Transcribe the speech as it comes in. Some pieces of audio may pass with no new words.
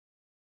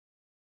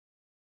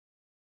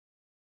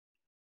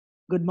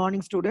Good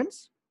morning,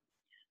 students.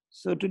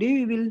 So today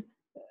we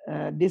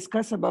will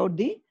discuss about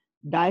the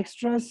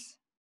Dijkstra's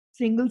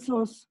single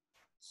source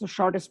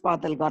shortest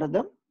path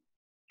algorithm.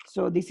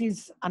 So this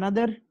is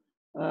another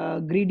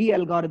greedy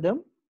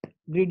algorithm,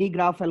 greedy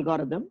graph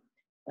algorithm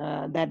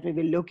that we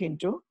will look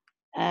into.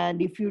 And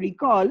if you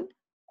recall,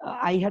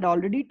 I had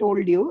already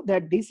told you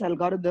that this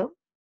algorithm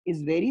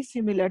is very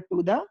similar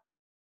to the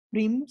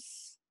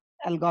Prim's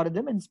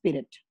algorithm in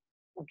spirit.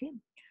 Okay,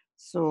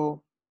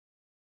 so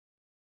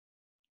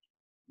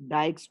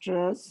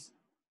Dijkstra's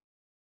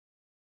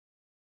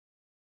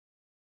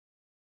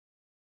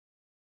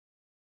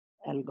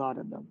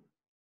algorithm.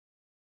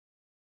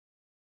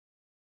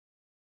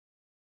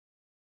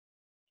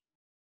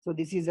 So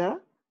this is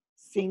a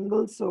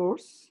single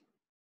source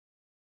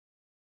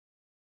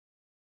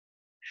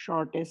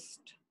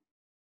shortest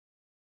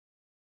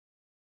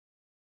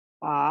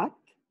path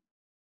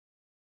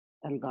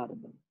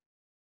algorithm.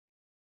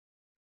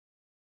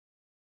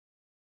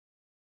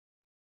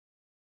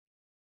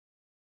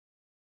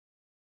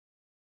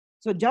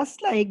 So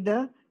just like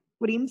the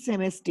Prim's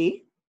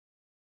MST,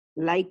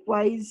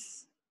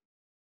 likewise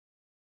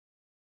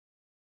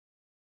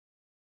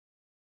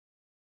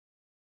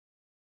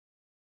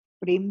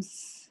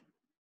Prim's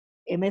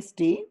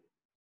MST,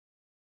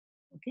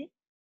 okay,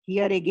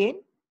 here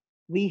again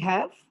we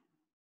have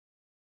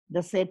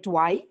the set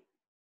Y,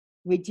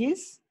 which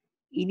is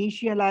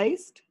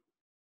initialized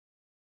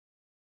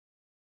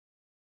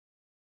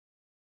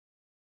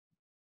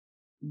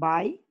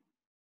by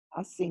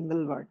a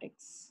single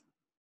vertex.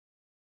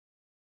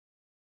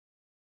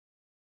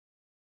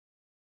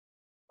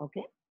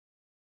 Okay,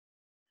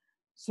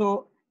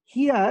 so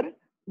here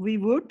we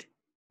would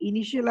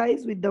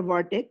initialize with the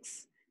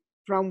vertex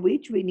from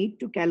which we need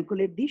to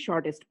calculate the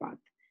shortest path.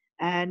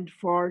 And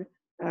for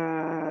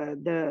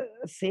the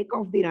sake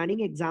of the running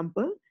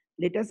example,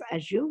 let us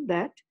assume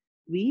that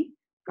we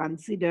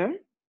consider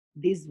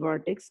this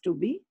vertex to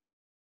be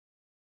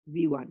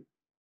V1.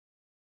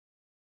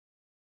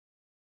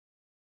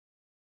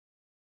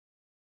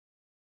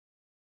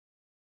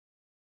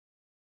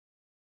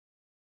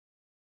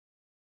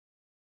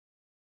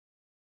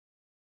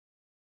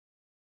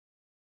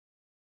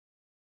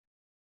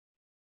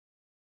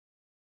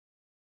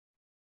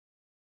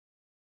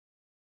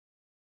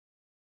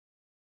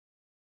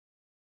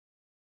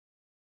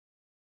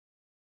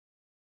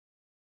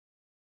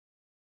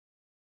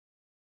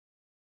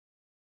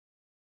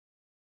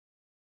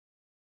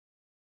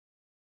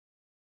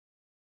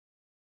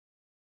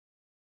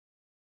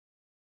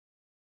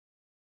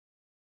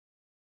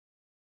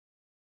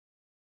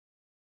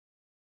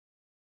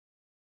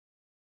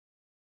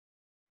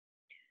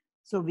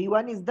 So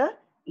V1 is the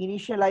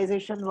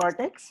initialization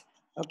vertex.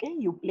 Okay,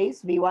 you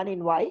place V1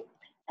 in Y,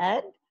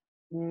 and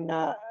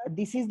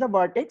this is the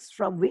vertex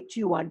from which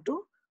you want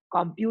to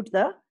compute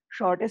the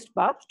shortest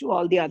path to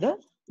all the other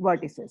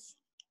vertices.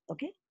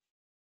 Okay.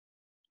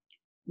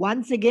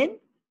 Once again,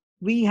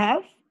 we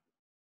have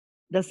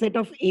the set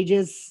of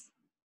edges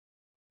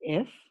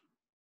F.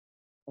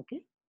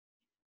 Okay.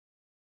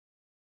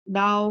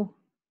 Now,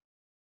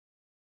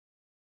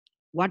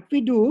 what we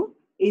do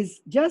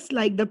is just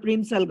like the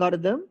Prim's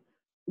algorithm,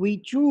 we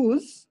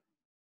choose.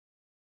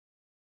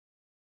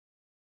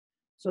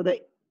 So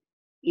the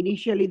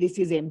initially this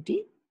is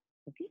empty.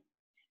 Okay.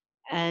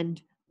 And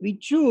we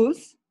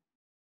choose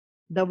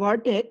the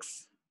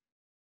vertex,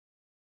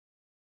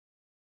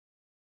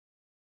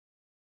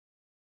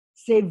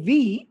 say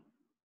V,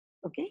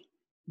 okay,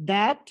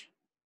 that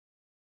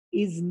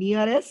is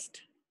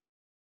nearest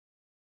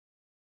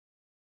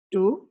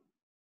to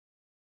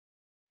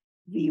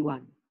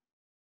V1.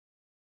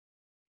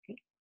 Okay.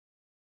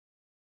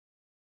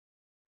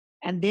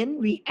 And then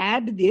we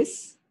add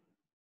this,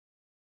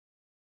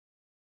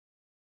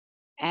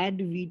 add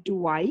V to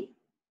Y,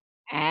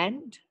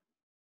 and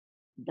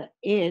the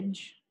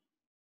edge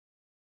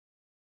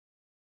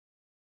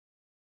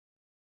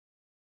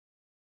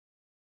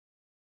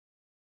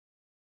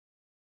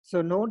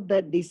so note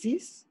that this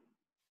is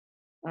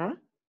a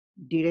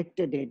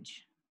directed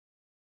edge.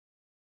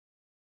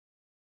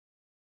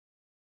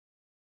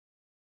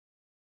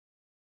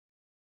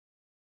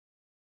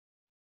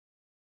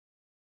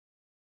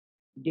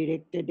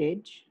 Directed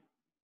edge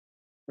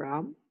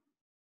from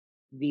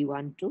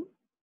V1 to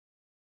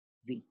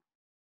V.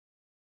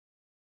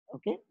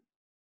 Okay.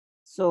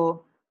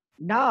 So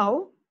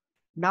now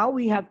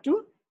we have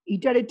to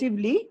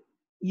iteratively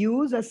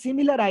use a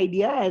similar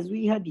idea as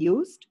we had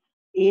used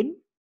in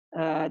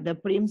the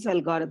Prim's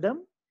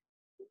algorithm,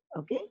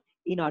 okay,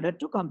 in order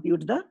to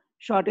compute the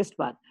shortest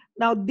path.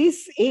 Now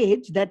this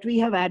edge that we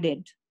have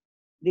added,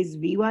 this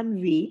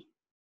V1V,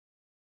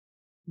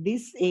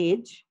 this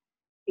edge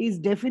is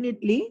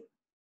definitely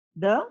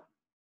the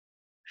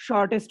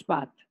shortest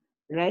path,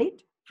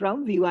 right,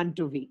 from V1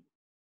 to V.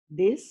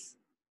 This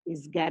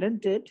is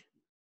guaranteed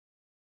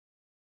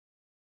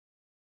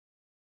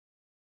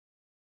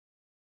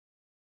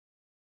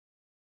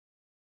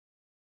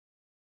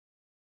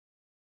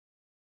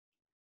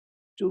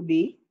to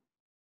be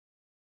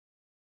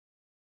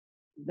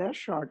the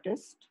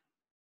shortest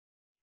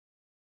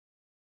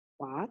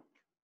path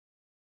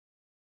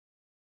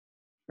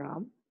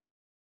from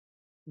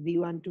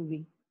V1 to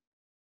V,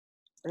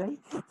 right?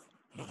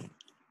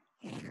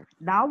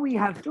 Now we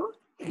have to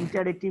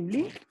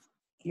iteratively,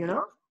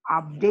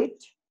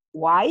 update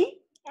Y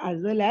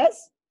as well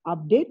as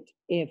update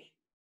F,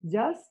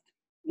 just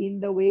in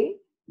the way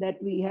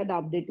that we had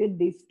updated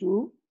these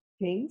two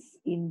things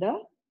in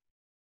the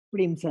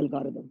Prim's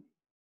algorithm.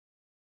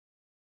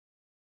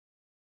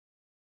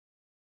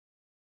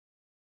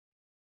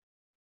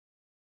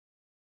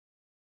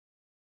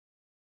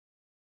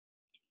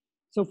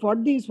 So for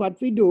this, what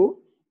we do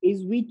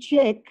is we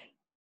check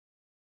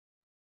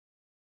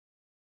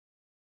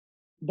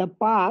the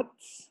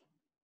paths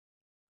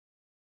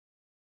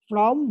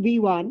from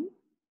V1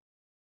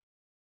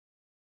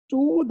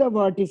 to the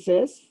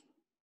vertices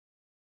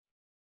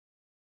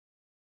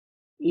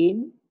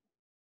in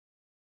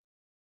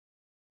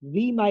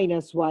V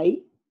minus Y,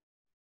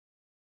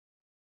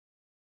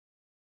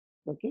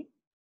 okay,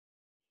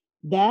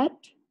 that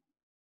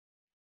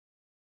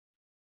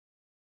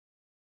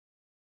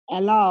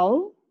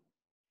allow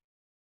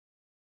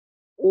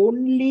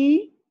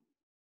only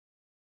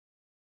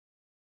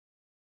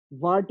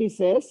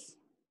vertices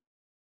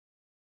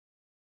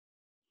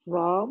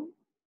from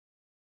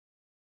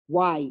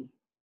Y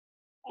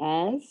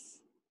as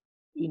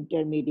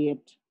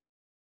intermediate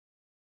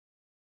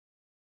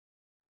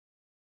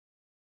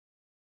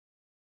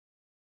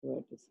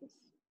vertices.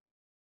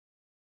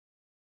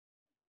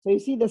 So you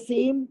see the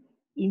same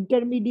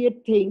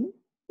intermediate thing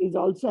is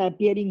also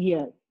appearing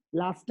here.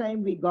 Last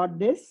time we got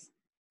this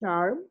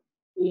term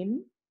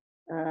in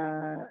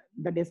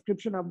the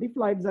description of the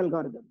Floyd's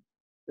algorithm,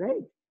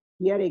 right?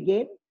 Here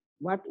again,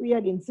 what we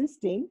are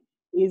insisting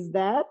is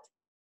that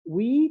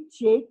we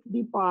check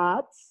the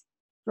paths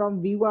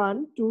from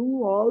V1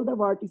 to all the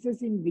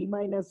vertices in V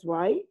minus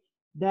Y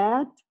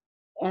that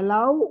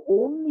allow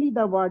only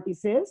the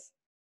vertices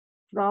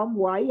from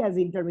Y as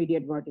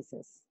intermediate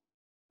vertices.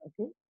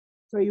 Okay,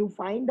 so you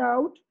find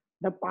out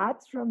the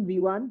paths from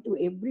V1 to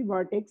every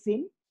vertex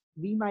in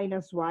V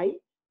minus Y,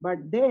 but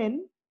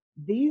then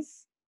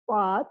these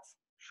paths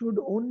should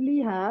only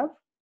have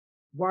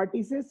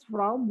vertices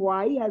from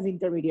Y as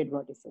intermediate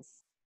vertices.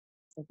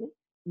 Okay,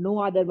 no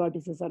other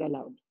vertices are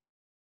allowed.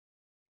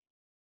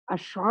 A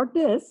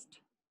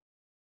shortest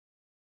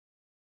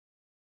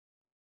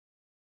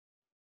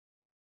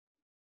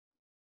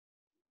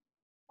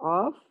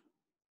of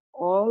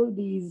all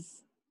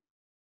these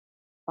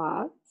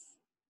paths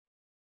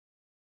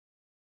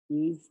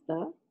is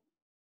the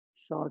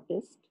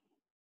shortest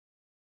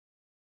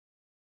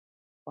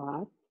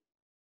path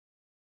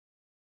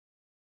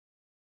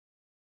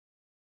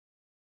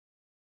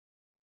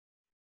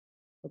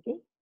okay.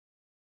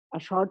 A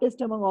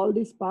shortest among all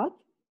these paths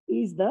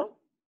is the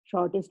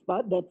shortest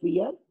path that we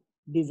are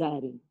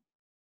desiring.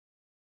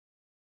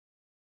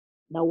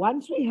 Now,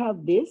 once we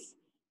have this,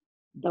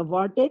 the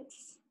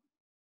vertex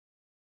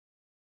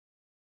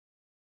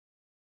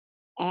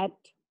at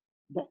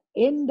the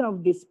end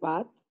of this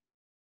path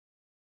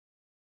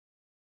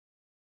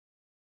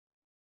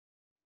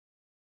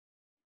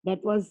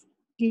that was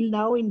till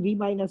now in V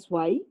minus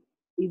Y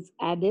is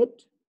added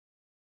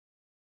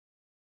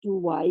to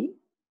Y,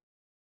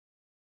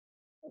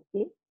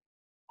 okay,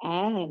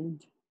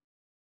 and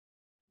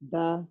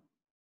the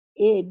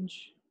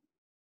edge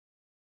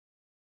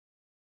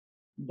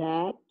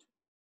that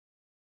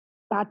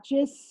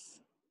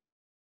touches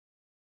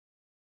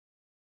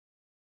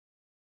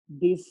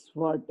this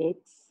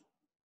vertex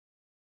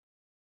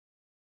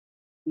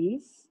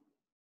is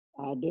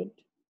added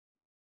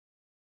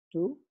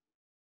to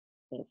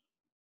F.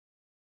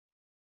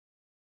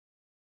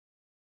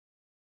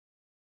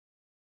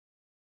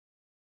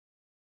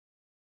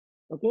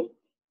 Okay,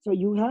 so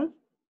you have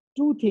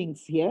two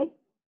things here.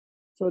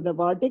 So the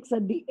vertex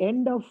at the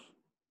end of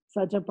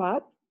such a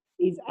path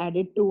is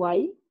added to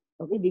Y.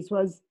 Okay, this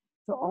was,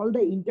 so all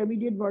the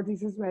intermediate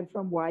vertices were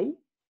from Y.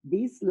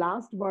 This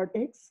last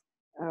vertex,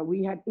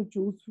 we had to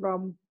choose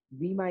from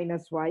V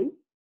minus Y.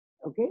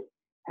 Okay,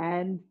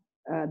 and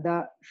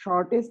the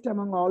shortest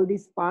among all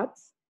these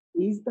paths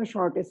is the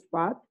shortest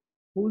path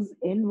whose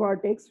end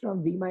vertex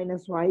from V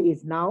minus Y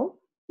is now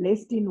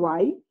placed in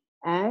Y,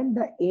 and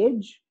the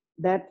edge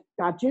that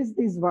touches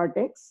this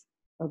vertex,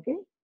 okay,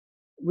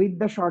 with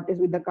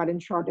the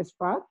current shortest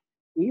path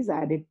is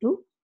added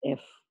to F.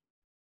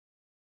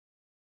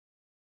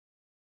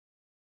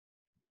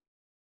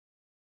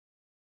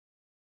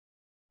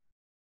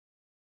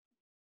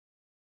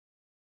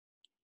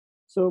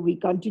 So we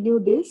continue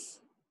this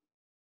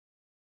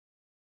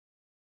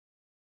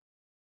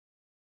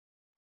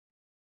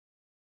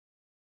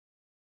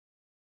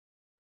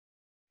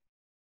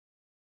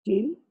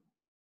till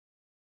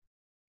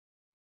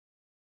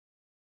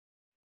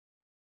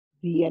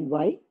V and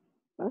Y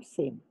are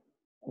same.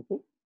 Okay.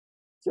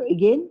 So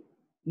again,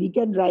 we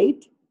can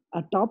write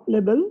a top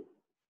level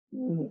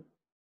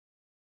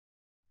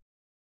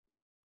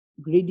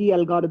greedy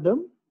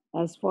algorithm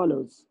as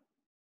follows.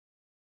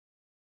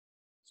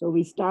 So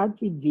we start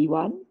with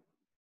V1.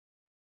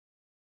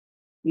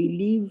 We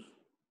leave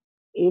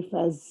F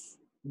as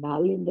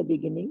null in the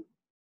beginning,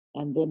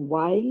 and then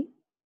while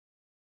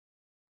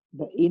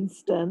the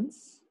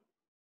instance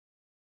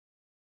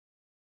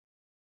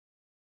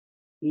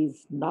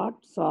is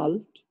not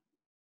solved,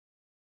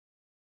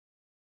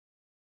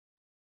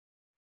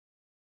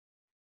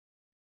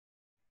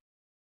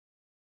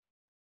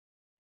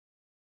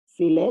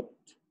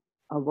 select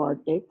a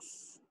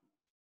vertex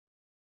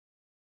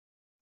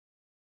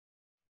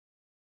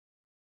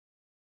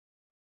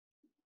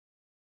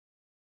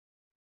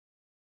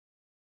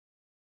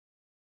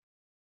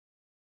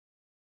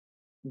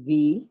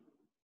v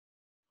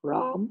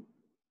from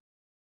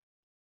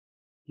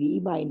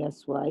v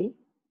minus y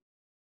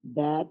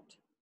that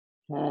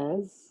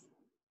has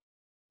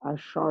a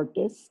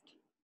shortest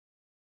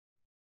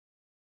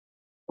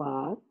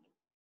path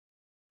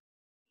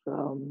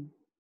from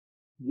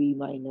v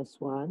minus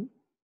 1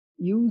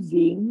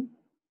 using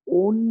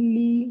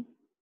only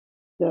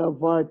the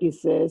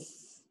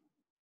vertices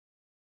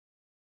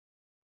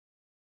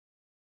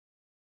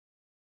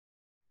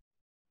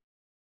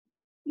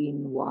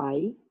in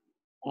y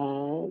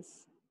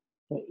as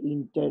the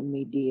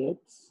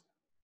intermediates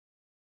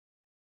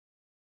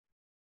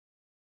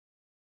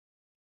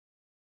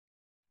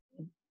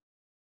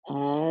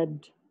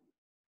add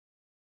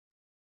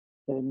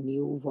the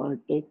new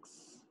vertex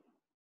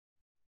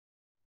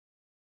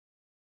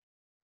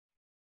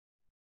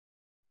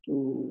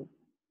to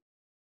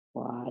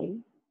y,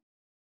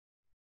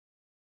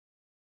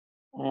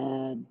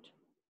 add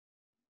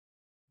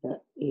the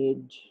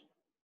edge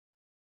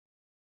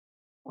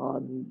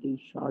on the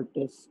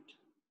shortest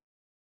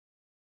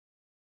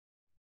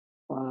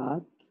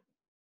path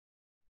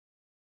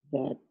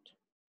that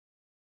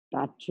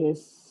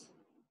touches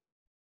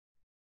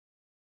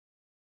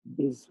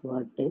this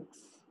vertex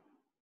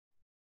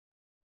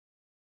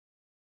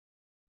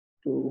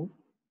to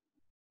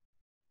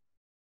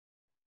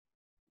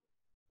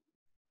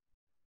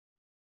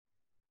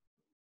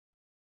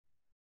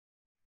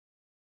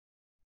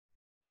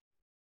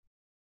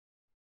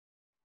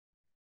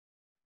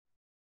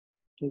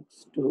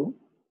takes to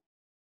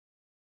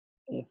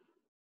f,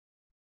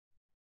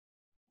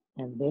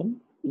 and then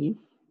if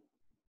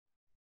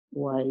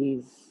y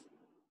is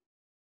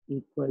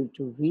equal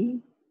to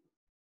v,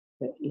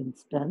 the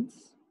instance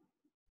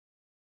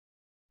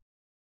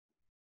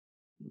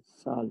is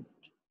solved.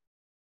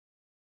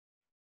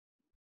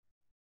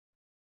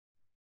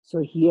 So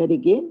here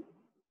again,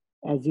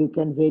 as you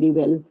can very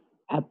well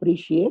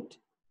appreciate,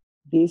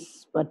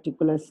 this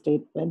particular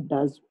statement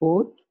does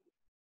both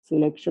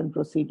selection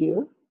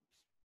procedure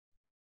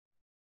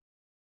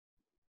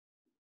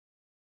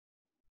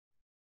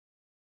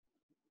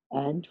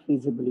and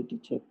feasibility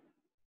check.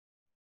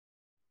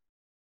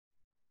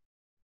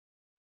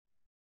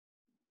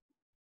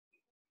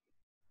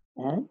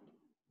 And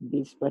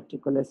this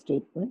particular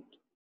statement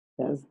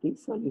does the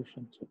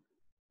solution check.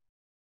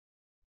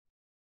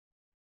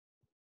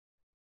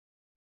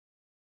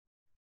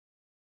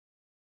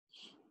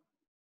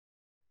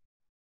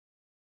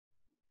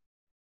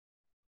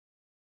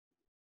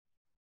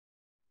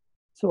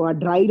 So a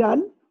dry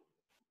run,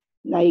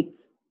 like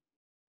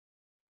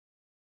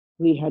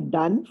we had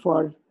done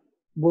for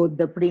both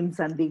the Prim's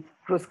and the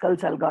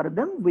Kruskal's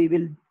algorithm, we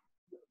will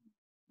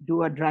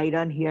do a dry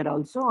run here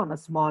also on a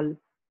small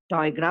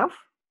toy graph.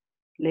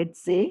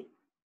 Let's say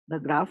the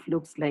graph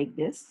looks like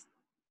this.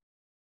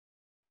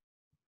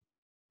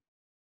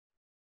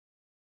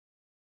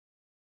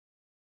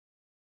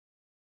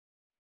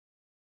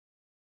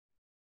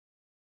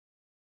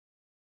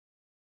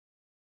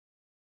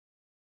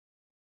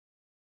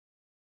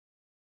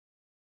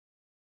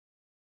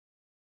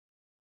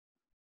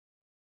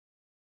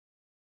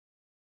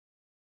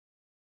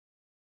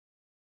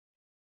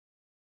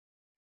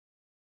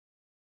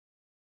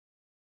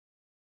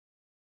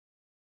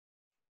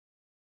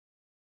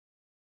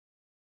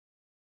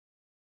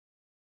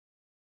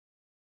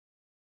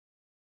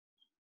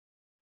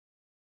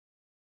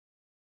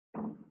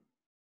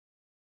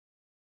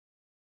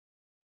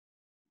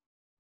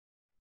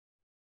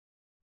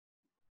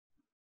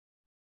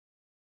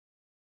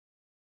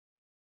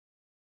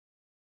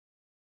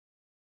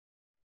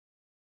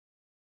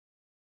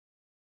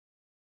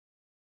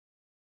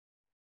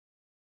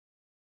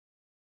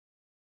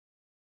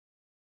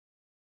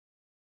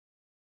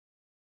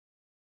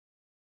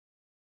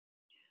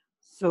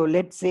 So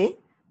let's say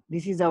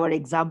this is our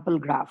example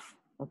graph,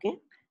 okay?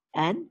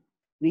 And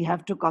we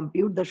have to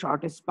compute the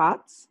shortest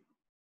paths.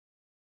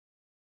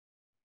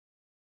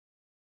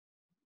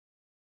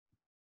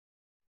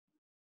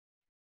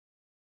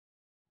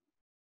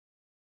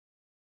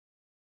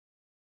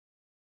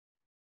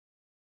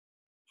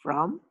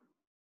 From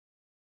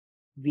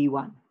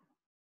V1,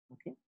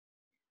 okay?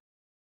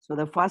 So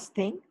the first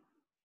thing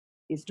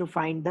is to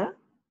find the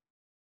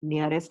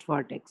nearest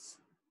vertex.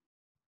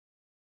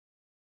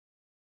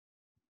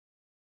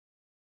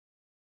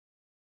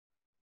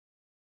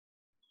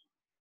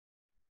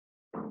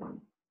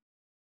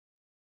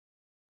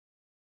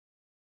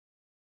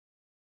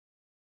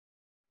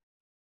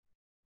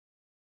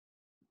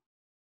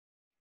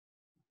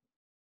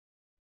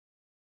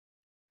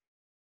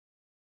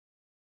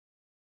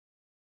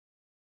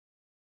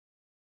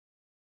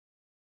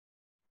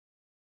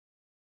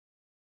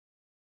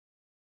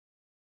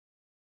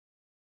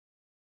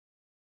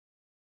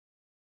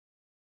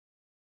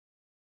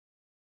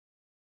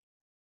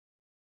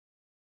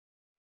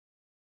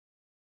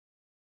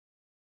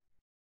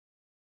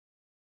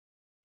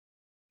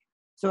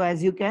 So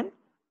as you can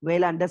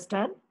well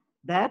understand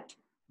that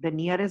the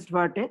nearest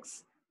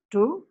vertex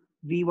to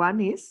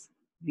V1 is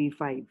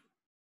V5.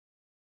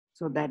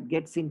 So that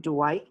gets into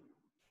Y.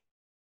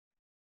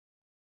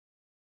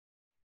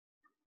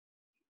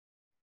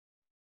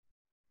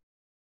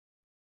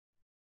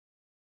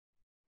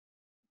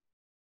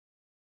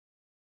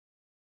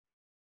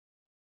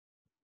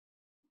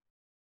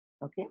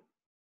 Okay.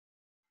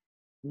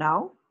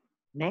 Now,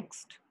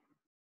 next.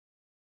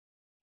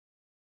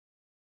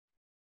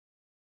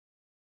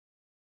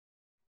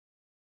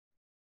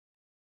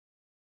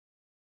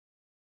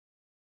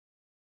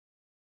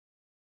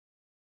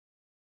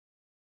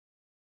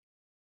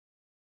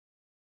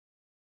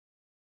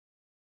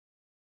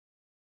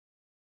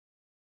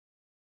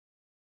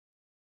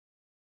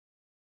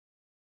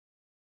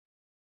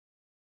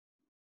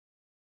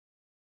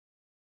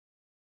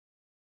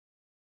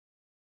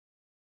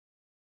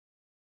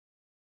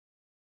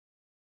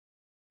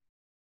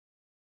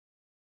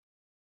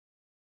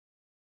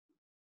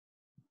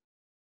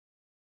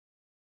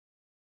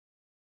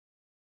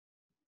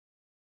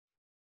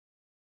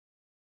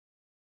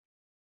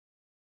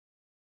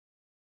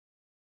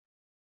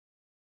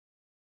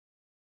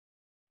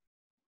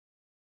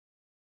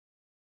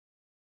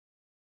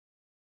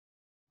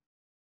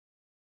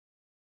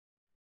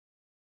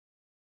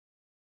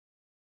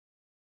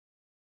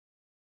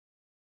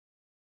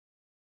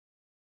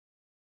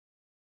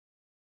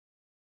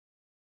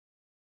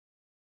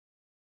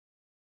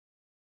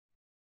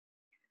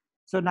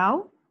 So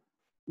now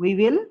we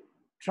will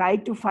try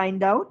to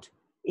find out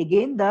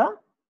again the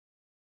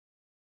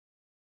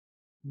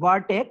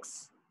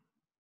vertex,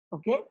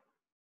 okay,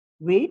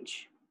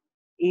 which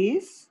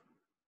is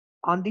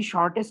on the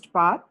shortest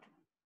path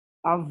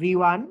of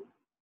V1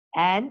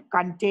 and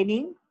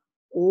containing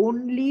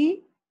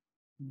only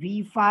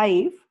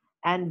V5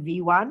 and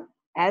V1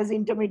 as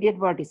intermediate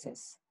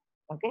vertices.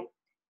 Okay.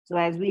 So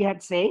as we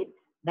had said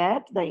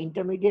that the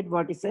intermediate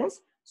vertices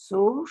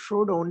so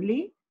should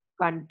only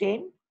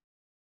contain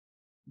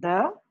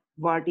the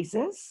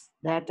vertices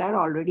that are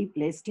already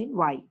placed in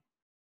Y.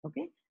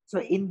 Okay.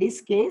 So in this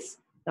case,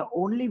 the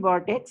only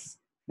vertex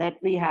that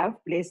we have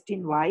placed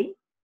in Y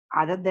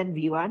other than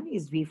V1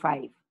 is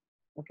V5.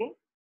 Okay.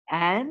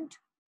 And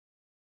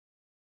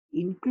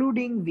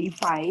including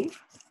V5,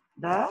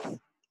 the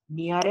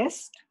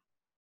nearest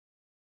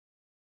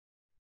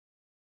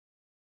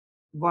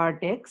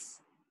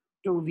vertex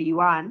to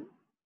V1,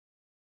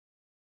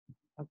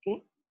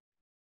 okay,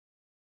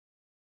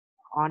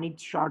 on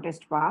its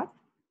shortest path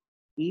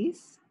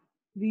is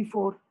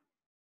V4.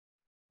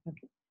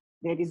 Okay.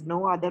 There is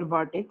no other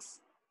vertex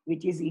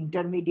which is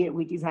intermediate,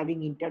 which is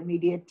having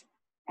intermediate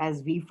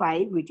as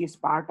V5, which is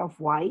part of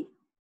Y.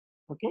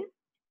 Okay.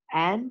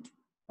 And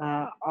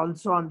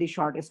also on the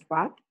shortest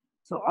path.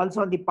 So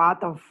also on the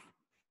path of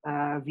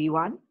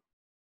V1,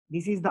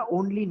 this is the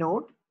only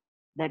node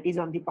that is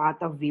on the path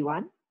of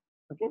V1,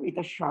 okay, with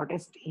the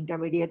shortest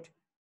intermediate,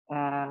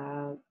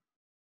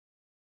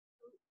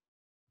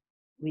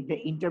 with the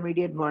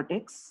intermediate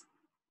vertex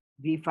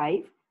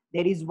V5.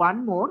 There is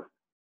one more,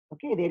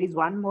 okay, there is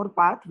one more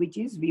path which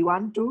is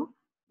V1 to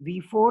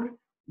V4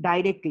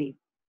 directly,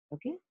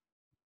 okay,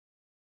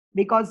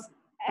 because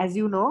as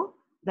you know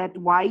that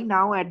Y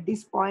now at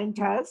this point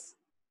has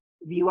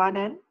V1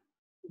 and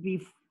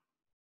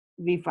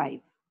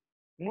V5,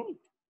 right?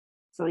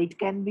 So it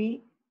can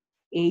be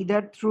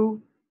either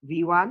through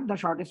V1, the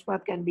shortest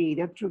path can be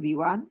either through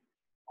V1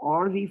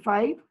 or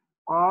V5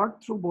 or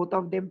through both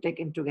of them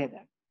taken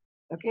together.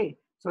 Okay,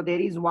 so there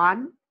is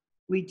one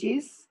which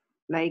is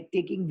like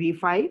taking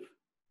V5.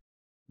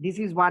 This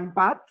is one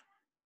path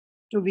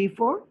to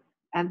V4,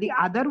 and the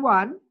other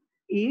one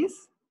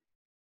is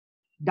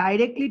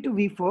directly to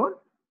V4,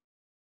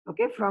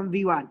 okay, from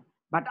V1.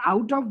 But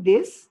out of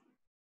this,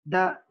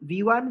 the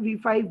V1,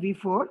 V5,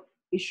 V4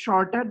 is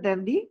shorter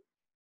than the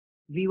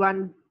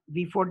V1,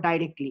 V4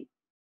 directly.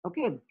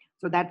 Okay,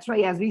 so that's why,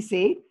 as we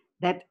say,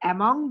 that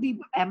among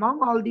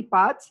all the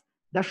paths,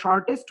 the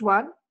shortest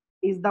one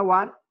is the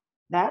one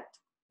that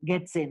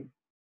gets in.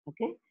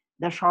 Okay,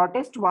 the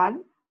shortest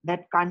one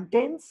that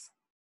contains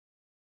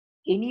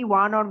any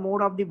one or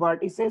more of the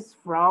vertices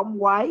from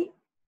Y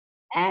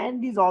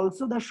and is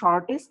also the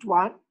shortest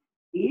one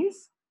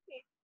is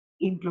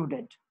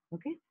included.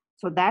 Okay,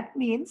 so that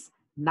means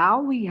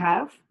now we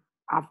have,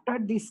 after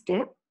this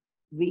step,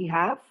 we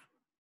have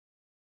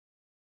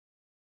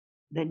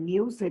the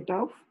new set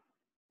of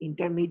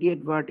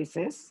intermediate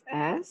vertices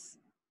as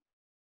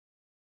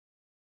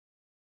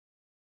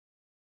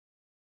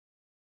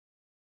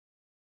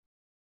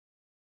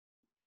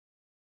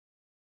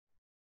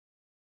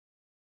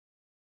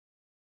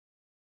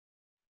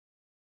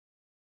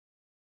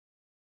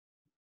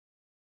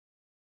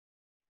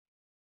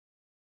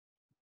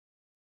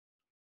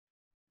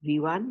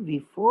V1,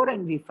 V4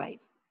 and V5.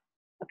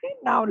 Okay,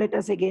 now let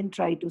us again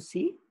try to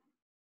see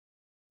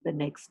the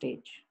next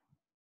stage.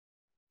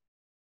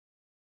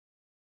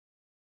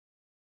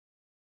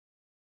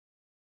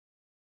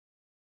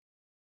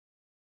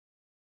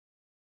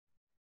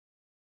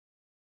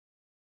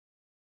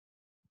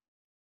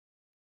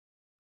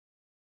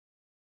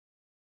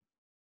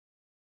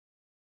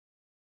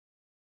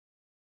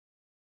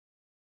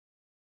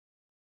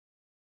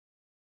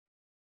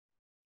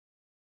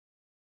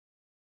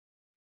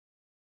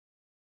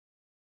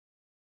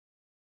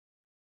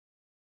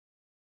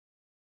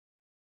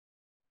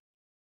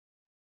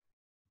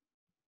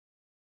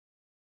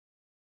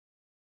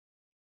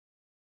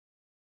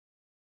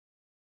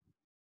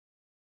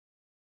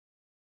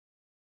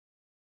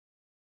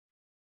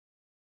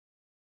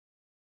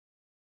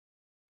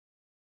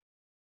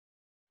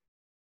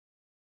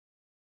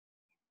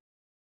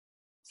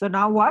 So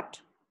now what?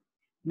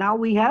 Now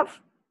we have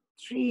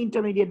three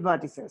intermediate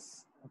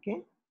vertices,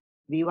 okay?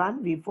 V1,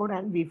 V4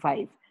 and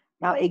V5.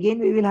 Now again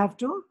we will have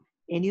to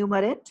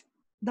enumerate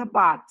the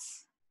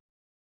paths.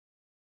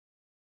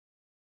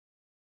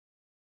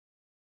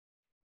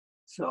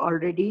 So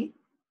already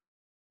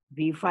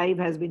V5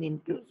 has been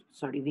included,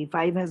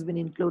 V5 has been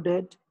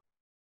included.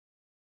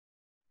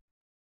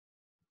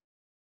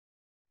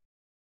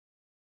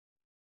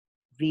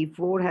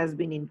 V4 has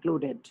been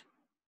included.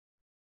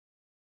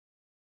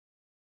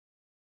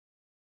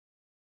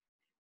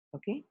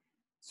 Okay.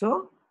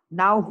 So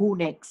now who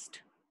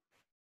next?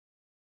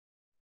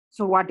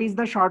 So what is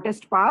the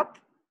shortest path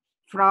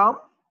from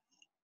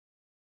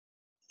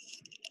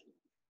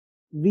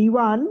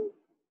V1,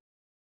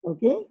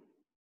 okay,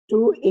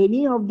 to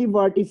any of the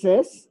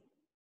vertices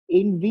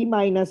in V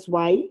minus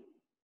Y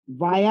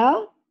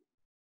via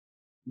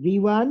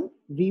V1,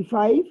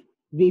 V5,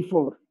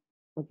 V4.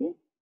 Okay.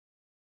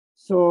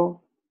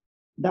 So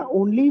the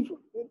only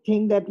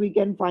thing that we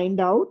can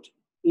find out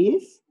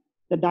is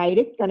the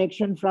direct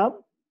connection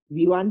from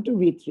V1 to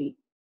V3.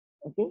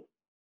 Okay.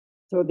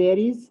 So there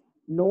is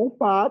no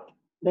path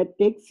that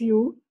takes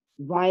you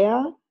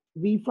via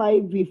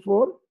V5,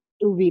 V4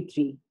 to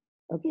V3.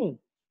 Okay.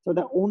 So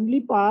the only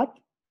path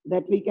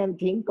that we can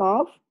think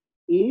of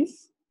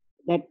is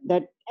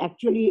that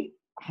actually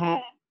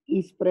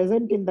is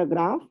present in the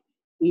graph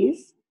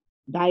is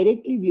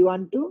directly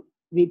V1 to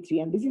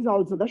V3, and this is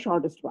also the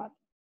shortest path.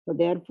 So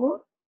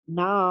therefore,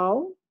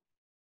 now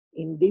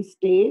in this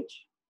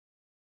stage,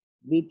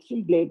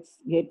 V3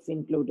 gets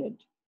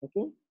included.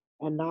 Okay.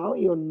 And now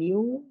your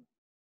new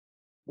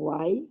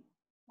Y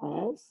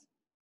as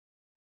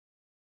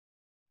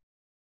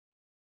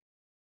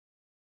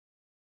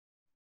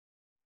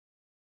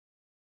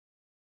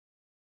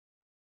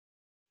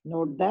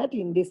note that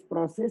in this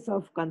process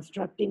of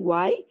constructing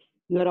Y,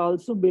 you are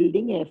also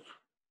building F.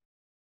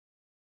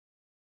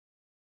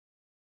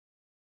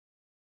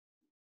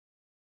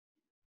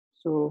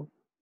 So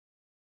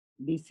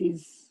this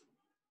is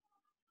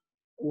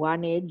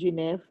one edge in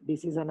F,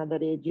 this is another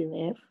edge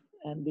in F,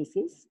 and this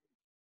is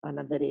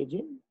another edge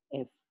in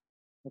F.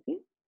 Okay.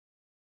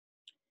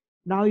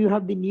 Now you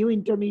have the new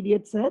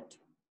intermediate set.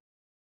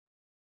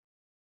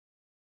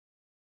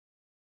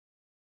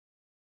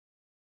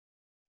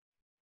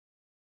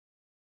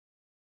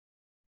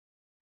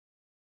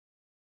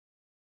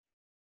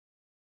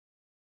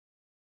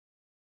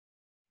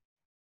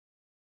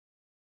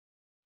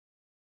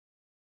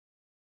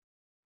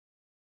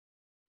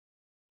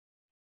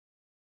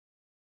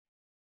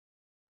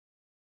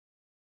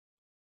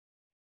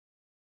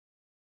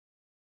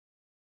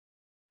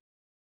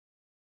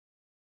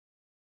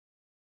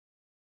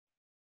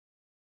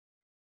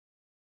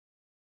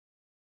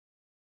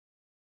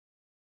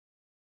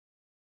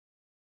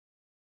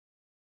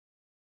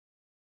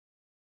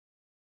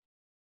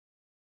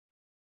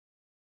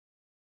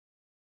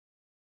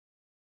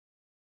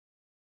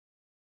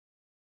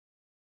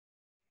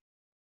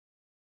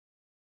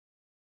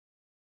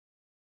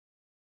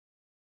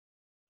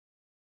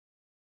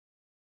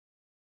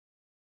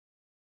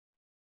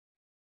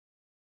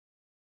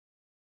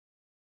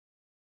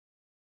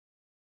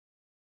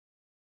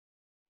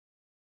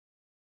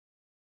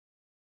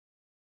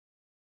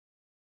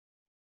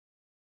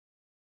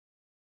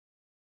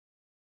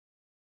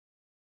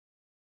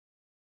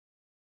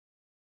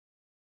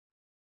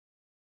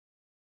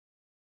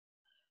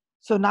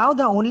 So now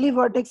the only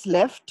vertex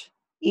left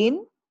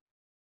in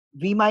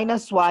V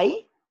minus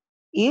Y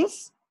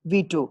is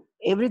V2.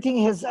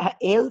 Everything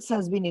else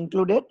has been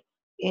included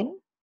in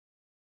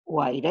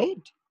Y,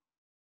 right?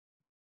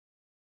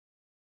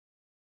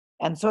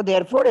 And so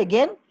therefore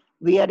again,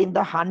 we are in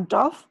the hunt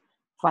of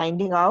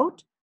finding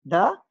out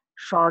the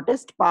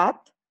shortest path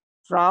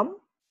from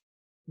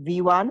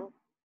V1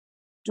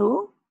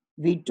 to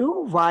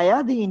V2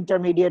 via the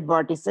intermediate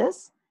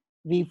vertices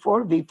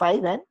V4,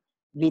 V5 and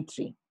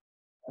V3.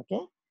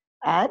 Okay.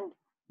 And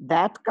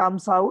that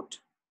comes out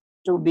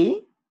to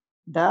be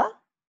the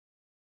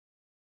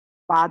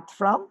path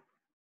from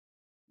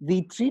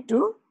V3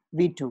 to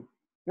V2,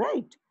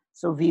 right?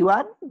 So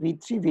V1,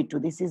 V3,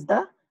 V2, this is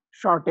the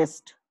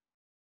shortest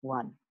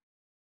one.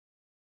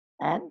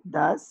 And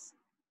thus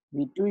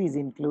V2 is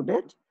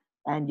included,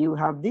 and you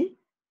have the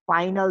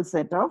final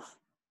set of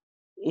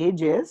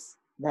edges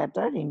that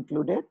are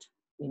included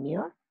in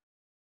your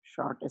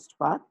shortest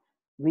path,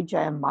 which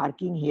I am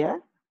marking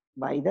here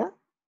by the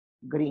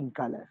green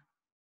color.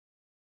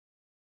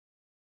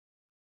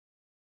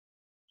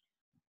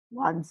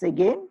 Once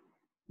again,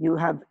 you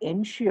have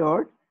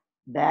ensured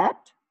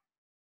that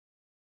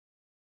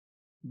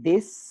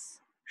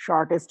this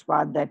shortest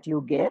path that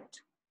you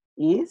get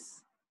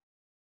is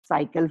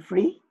cycle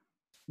free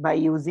by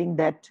using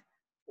that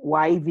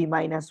y v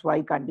minus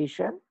y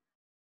condition,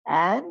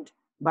 and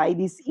by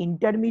this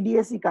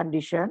intermediacy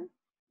condition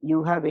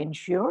you have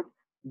ensured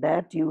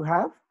that you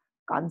have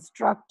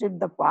constructed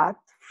the path,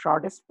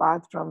 shortest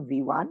path from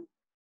V1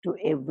 to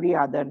every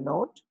other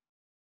node,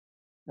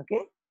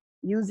 okay,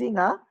 using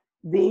a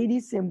very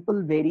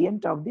simple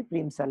variant of the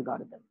Prim's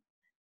algorithm.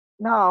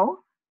 Now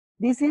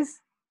This is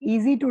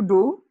easy to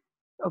do,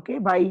 okay,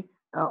 by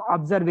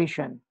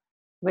observation.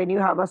 When you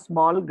have a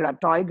small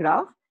toy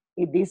graph,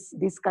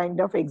 this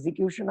kind of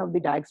execution of the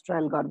Dijkstra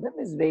algorithm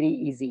is very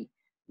easy.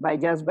 By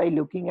just by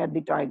looking at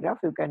the toy graph,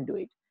 you can do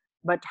it.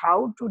 But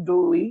how to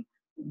do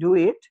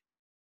it,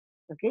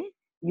 okay,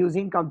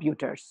 using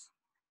computers?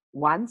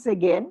 Once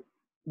again,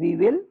 we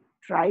will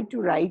try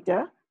to write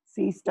a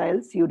C-style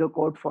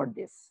pseudocode for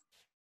this.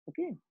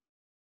 Okay.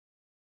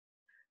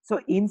 So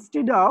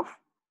instead of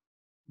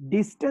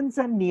distance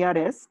and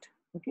nearest,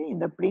 okay, in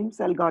the Prim's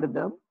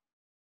algorithm,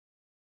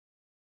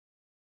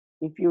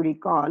 if you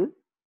recall,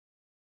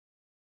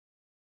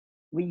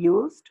 we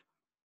used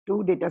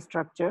two data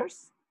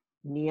structures,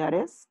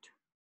 nearest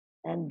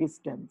and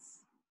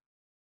distance.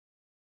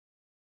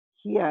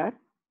 Here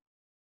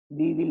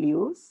we will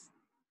use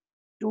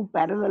two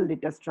parallel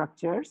data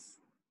structures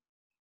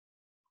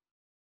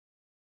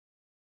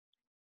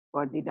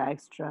for the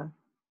Dijkstra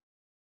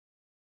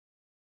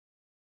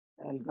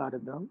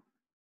algorithm,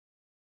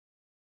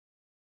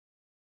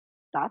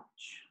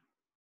 touch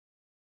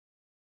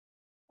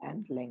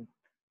and length.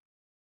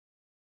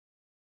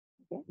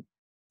 Okay.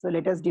 So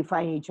let us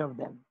define each of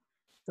them.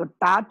 So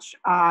touch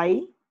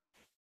I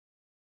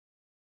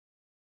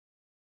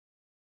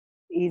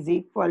is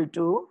equal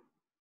to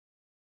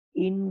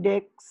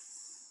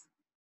index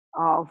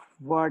of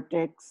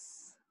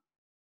vertex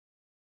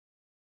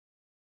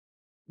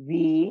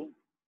V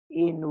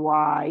in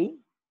Y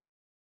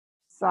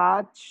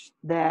such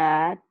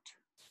that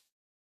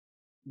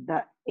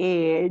the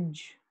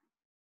edge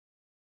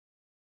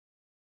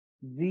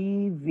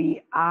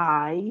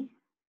VVI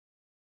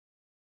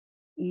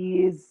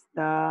is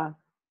the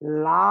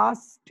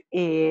last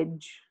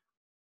edge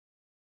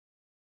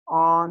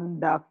on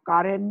the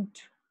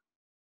current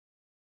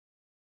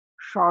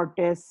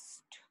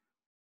shortest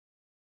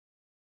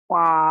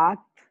path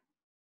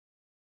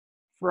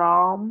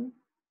from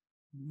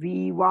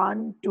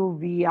V1 to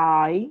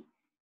Vi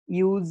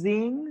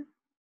using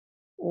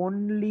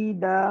only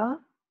the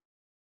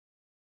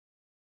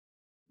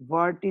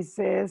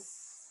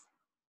vertices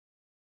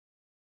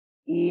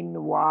in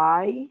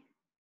Y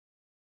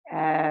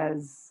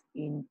as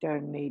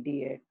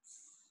intermediates.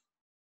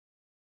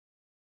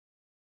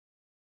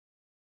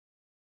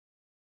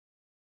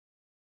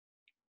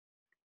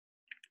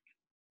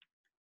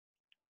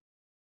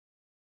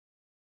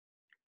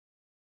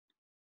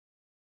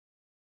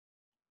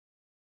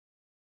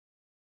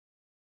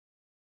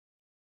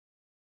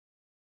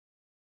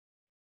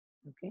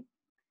 Okay,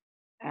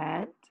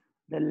 and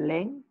the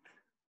length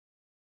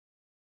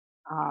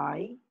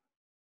I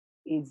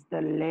is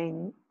the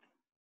length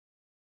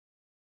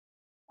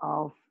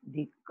of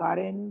the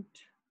current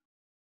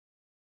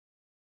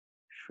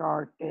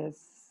shortest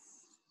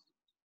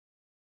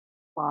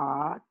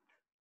path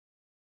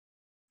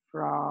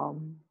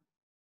from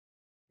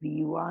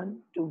V1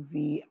 to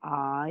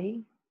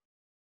Vi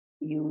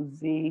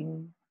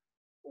using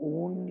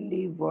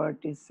only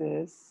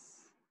vertices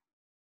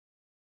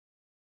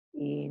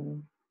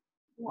in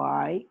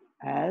Y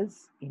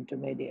as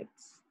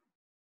intermediates.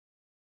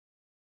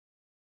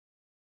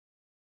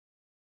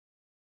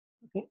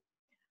 Okay.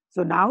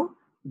 So now,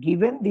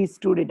 given these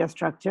two data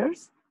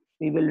structures,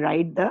 we will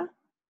write the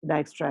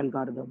Dijkstra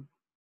algorithm.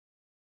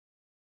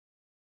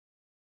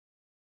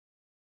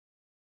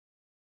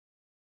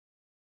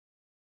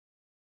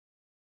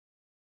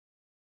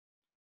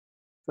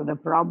 So the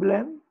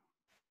problem: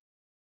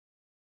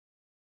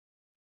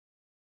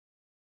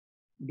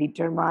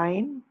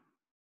 determine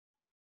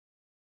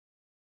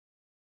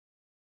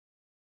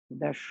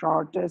the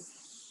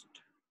shortest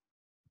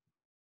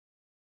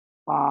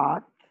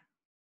path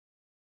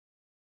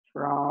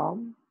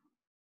from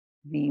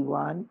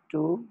V1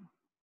 to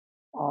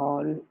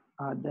all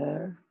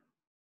other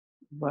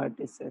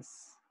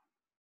vertices.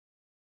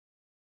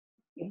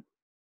 Okay.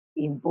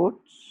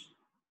 Inputs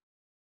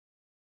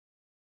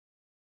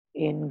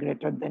n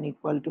greater than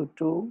equal to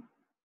 2,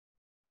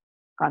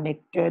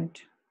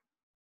 connected,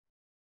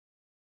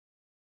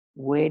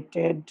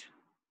 weighted,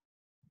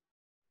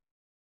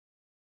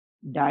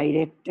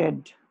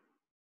 directed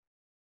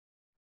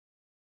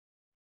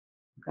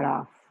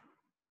graph.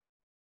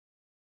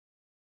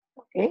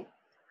 Okay,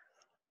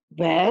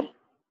 where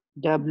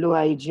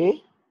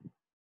Wij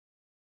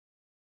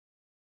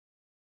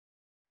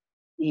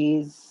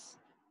is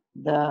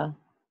the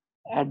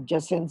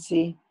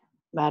adjacency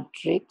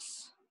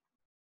matrix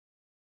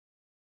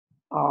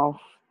of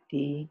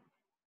the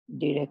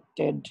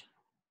directed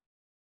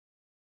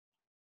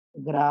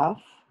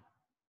graph,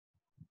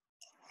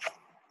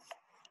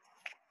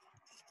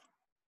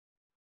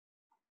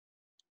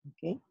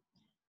 okay,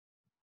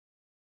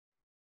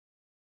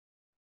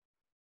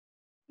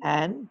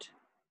 and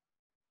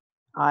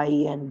I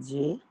and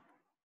j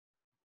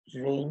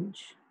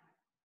range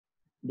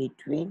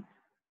between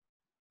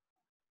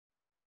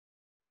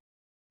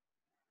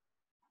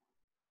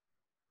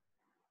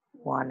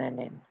 1 and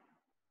n.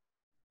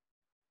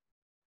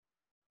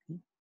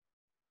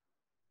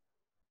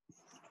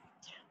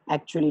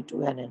 Actually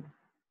 2 and n.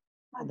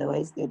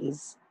 Otherwise, there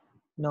is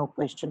no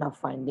question of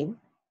finding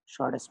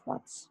shortest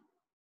paths.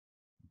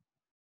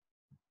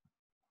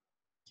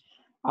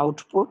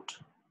 output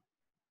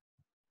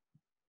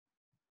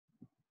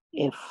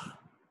F,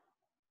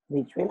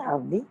 which will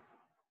have the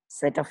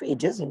set of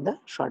edges in the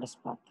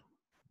shortest path.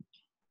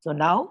 So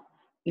now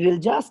we will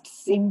just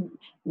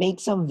make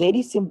some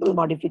very simple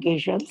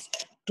modifications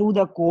to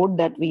the code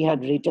that we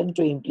had written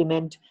to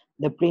implement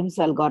the Prim's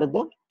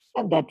algorithm,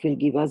 and that will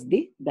give us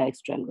the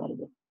Dijkstra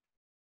algorithm.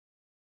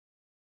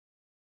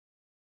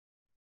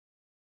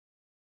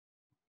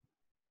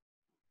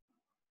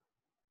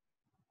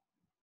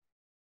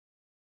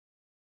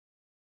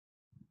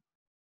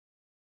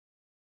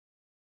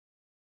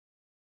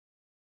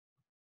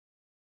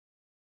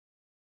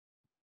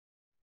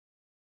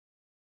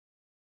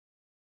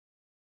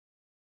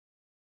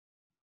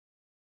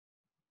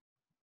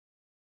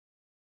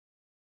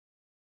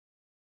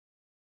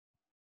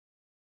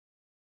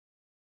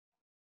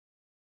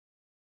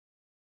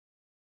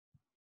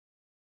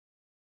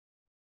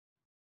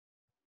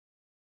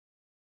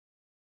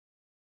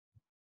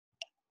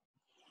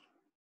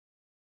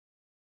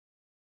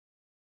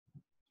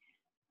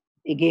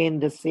 Again,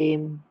 the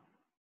same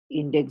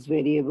index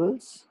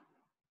variables.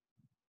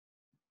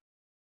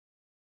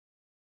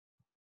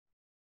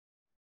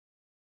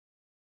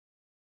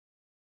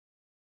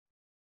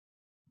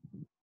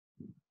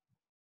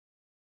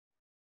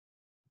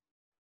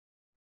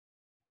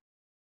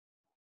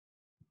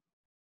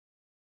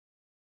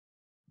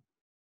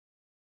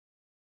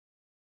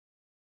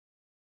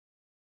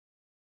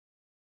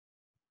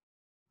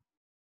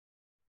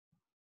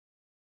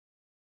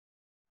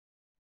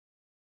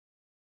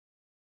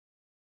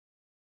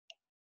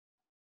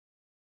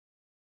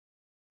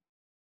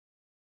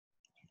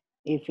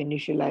 If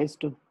initialized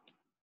to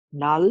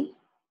null,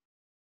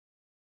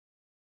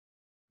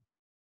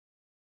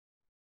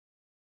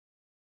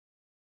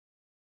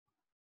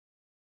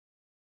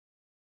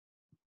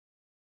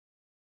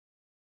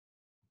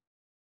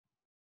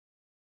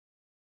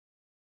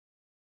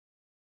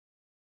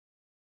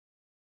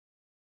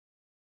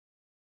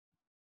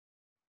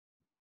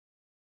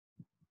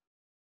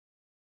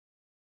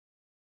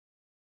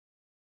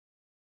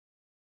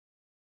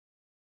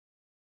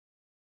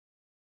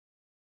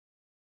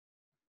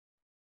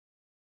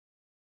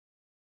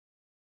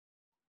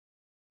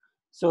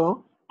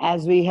 so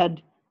as we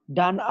had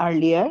done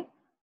earlier,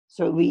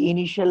 so we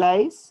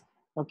initialize,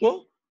 okay,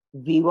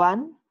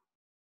 V1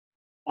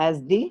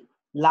 as the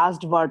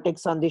last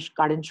vertex on this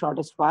current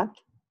shortest path.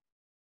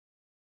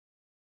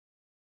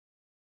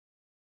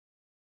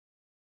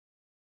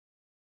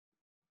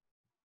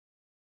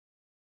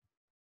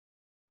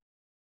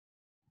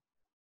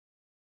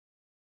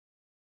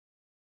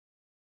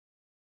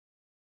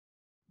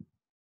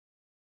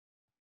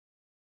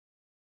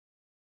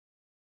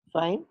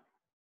 Fine.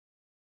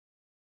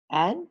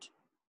 And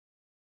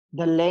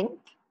the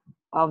length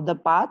of the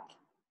path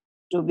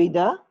to be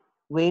the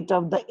weight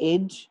of the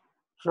edge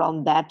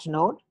from that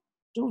node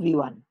to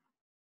V1.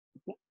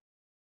 Okay.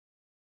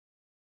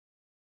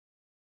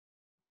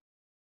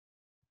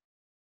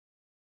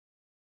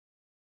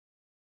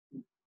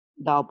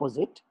 The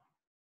opposite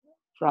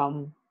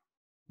from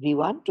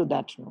V1 to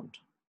that node.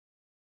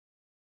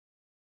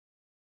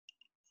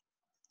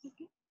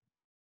 Okay.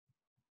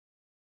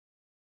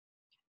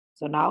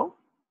 So now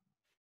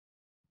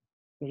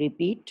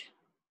repeat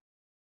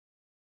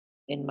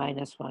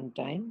n-1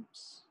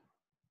 times.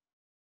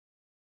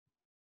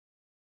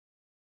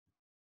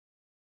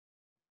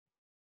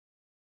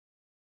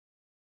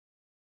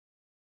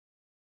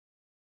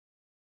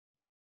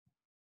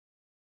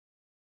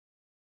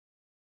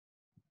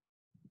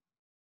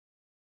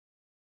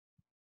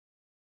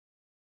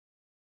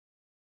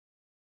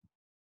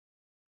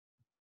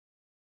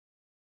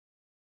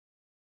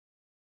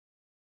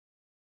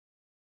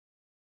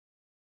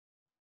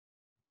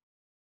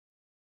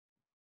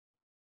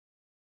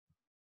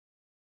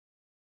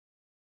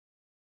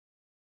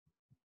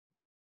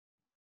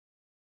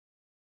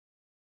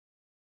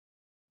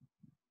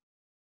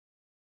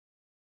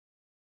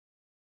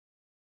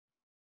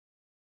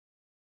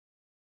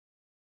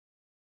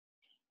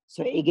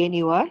 So again,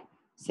 you are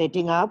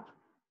setting up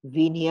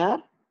V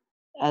near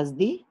as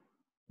the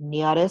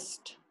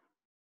nearest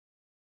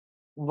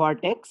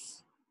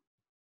vertex,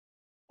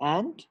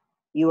 and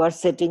you are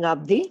setting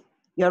up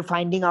you are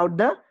finding out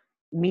the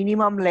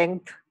minimum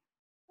length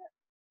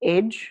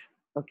edge,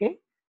 okay,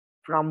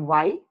 from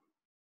Y,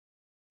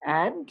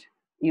 and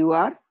you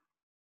are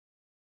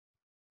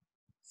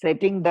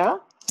setting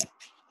the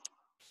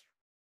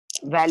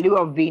value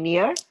of V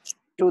near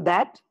to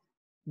that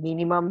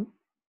minimum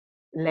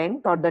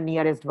length or the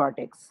nearest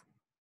vertex.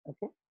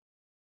 Okay.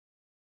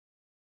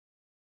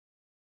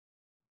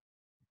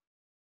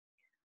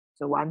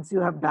 So once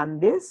you have done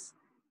this,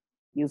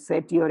 you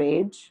set your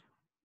edge.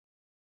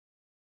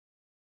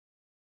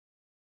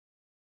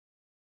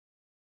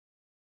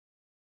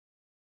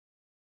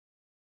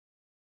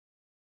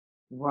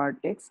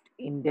 Vertex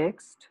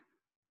indexed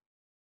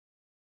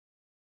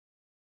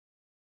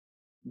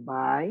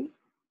by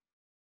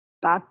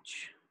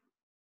touch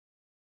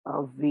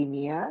of V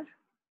near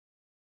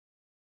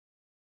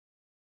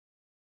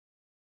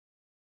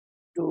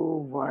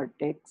to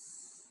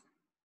vertex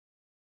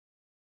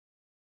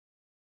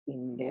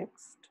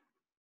indexed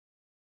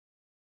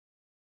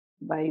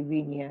by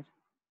Venier.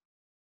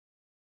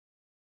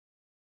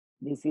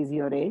 This is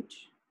your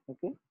edge,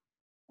 okay,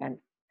 and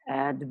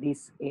add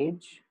this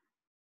edge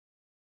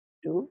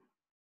to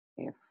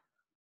F.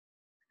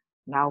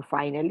 Now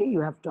finally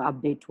you have to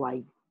update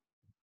Y.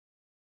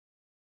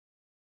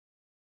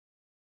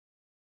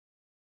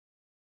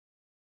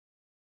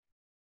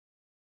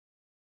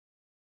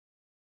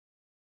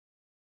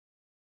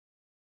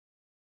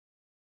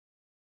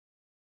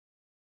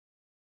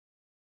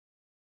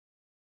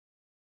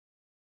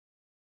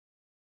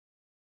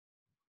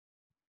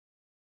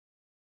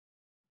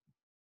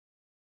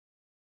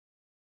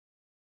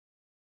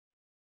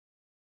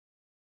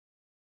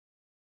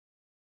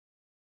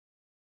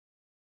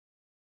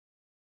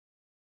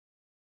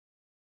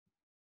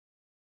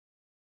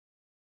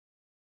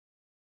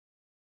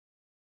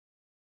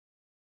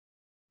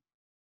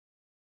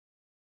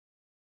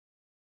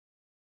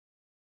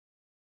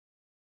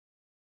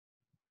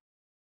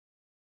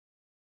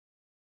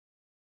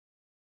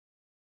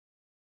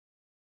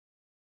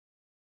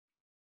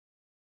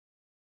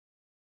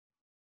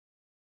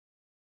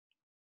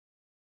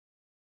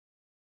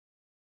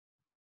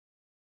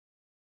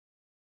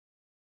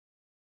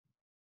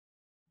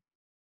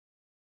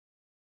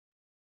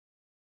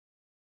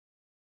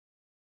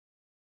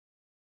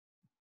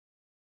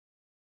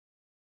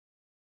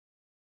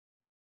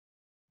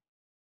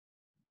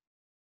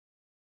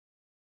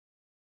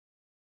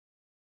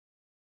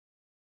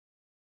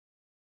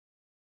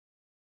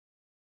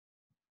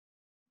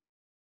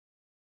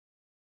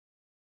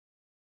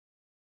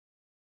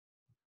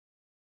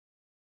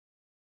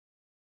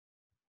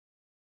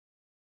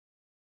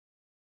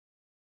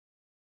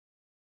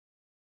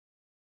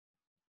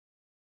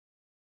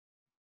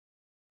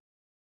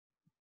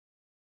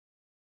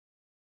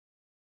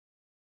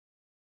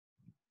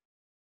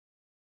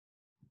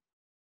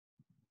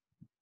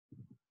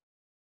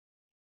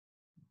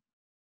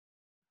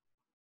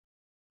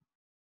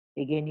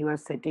 Again, you are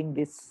setting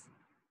this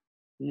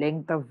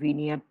length of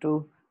Venier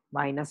to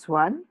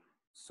 -1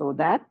 so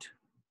that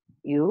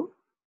you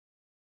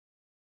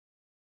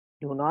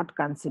do not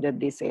consider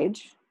this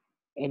edge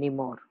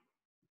anymore,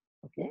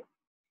 okay,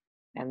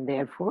 and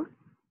therefore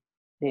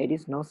there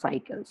is no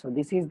cycle. So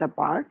this is the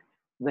part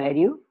where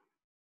you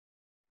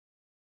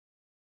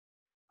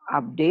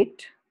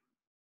update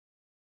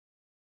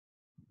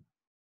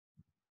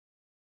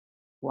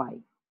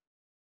Y,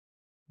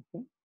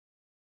 okay.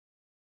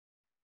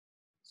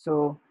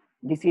 So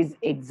this is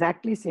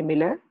exactly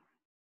similar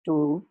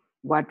to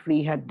what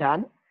we had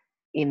done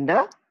in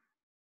the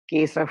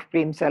case of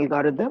Prim's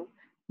algorithm.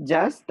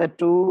 Just the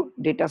two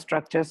data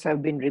structures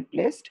have been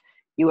replaced.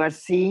 You are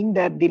seeing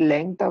that the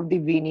length of the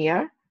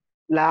Venier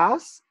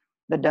plus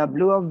the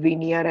W of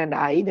Venier and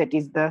I, that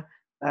is the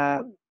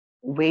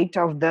weight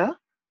of the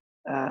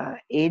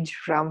edge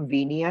from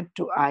Venier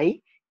to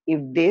I,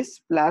 if this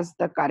plus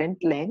the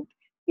current length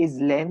is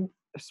length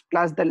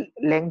plus the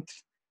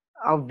length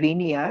of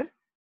Venier,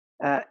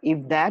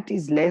 if that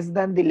is less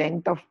than the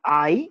length of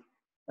I,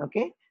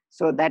 okay,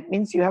 so that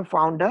means you have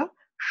found a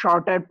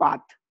shorter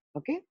path,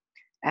 okay,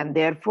 and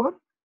therefore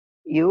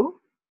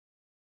you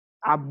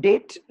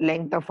update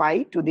length of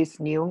I to this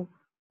new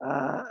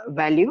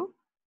value,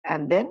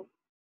 and then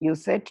you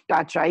set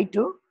touch I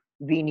to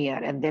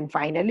Venier, and then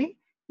finally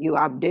you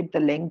update the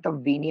length of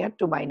Venier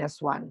to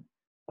 -1,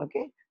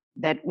 okay.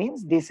 That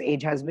means this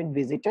edge has been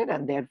visited,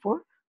 and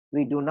therefore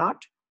we do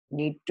not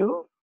need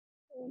to,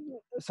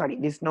 sorry,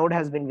 this node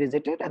has been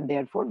visited, and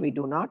therefore we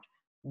do not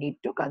need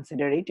to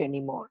consider it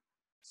anymore,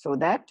 so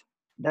that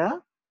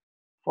the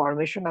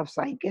formation of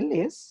cycle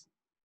is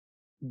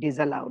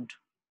disallowed,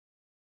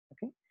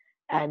 okay.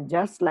 And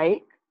just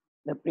like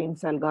the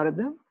Prim's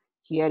algorithm,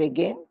 here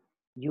again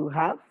you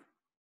have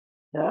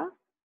the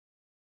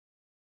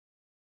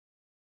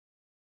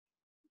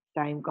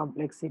time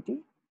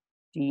complexity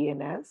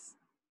Tn as,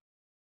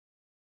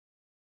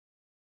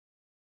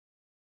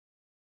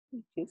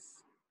 which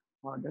is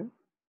order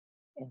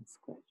n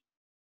squared,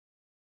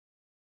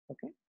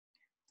 okay.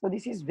 So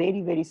this is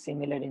very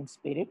similar in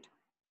spirit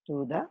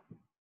to the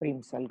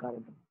Prim's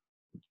algorithm,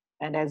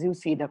 and as you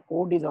see, the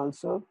code is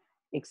also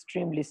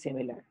extremely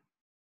similar.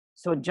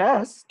 So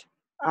just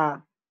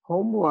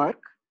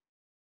homework,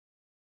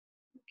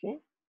 okay,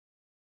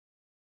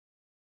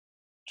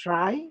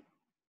 try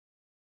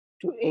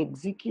to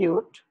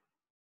execute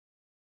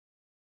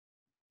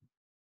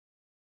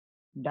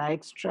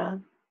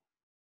Dijkstra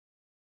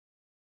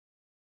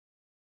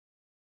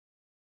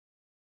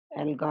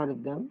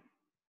algorithm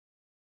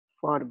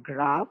for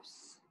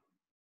graphs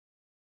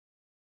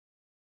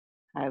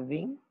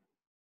having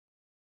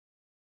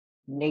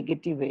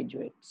negative edge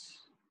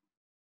weights,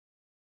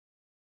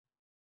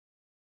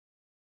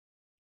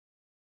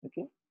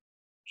 okay.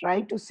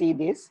 Try to see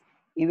this.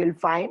 You will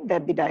find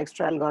that the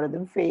Dijkstra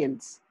algorithm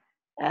fails,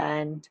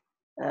 and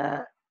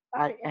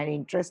an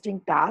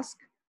interesting task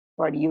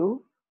for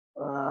you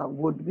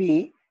would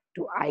be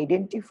to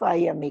identify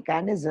a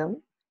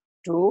mechanism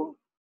to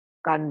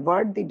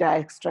convert the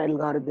Dijkstra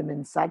algorithm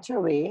in such a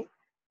way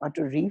or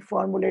to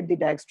reformulate the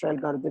Dijkstra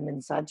algorithm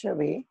in such a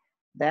way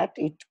that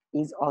it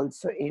is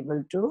also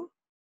able to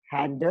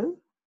handle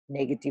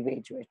negative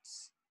edge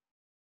weights.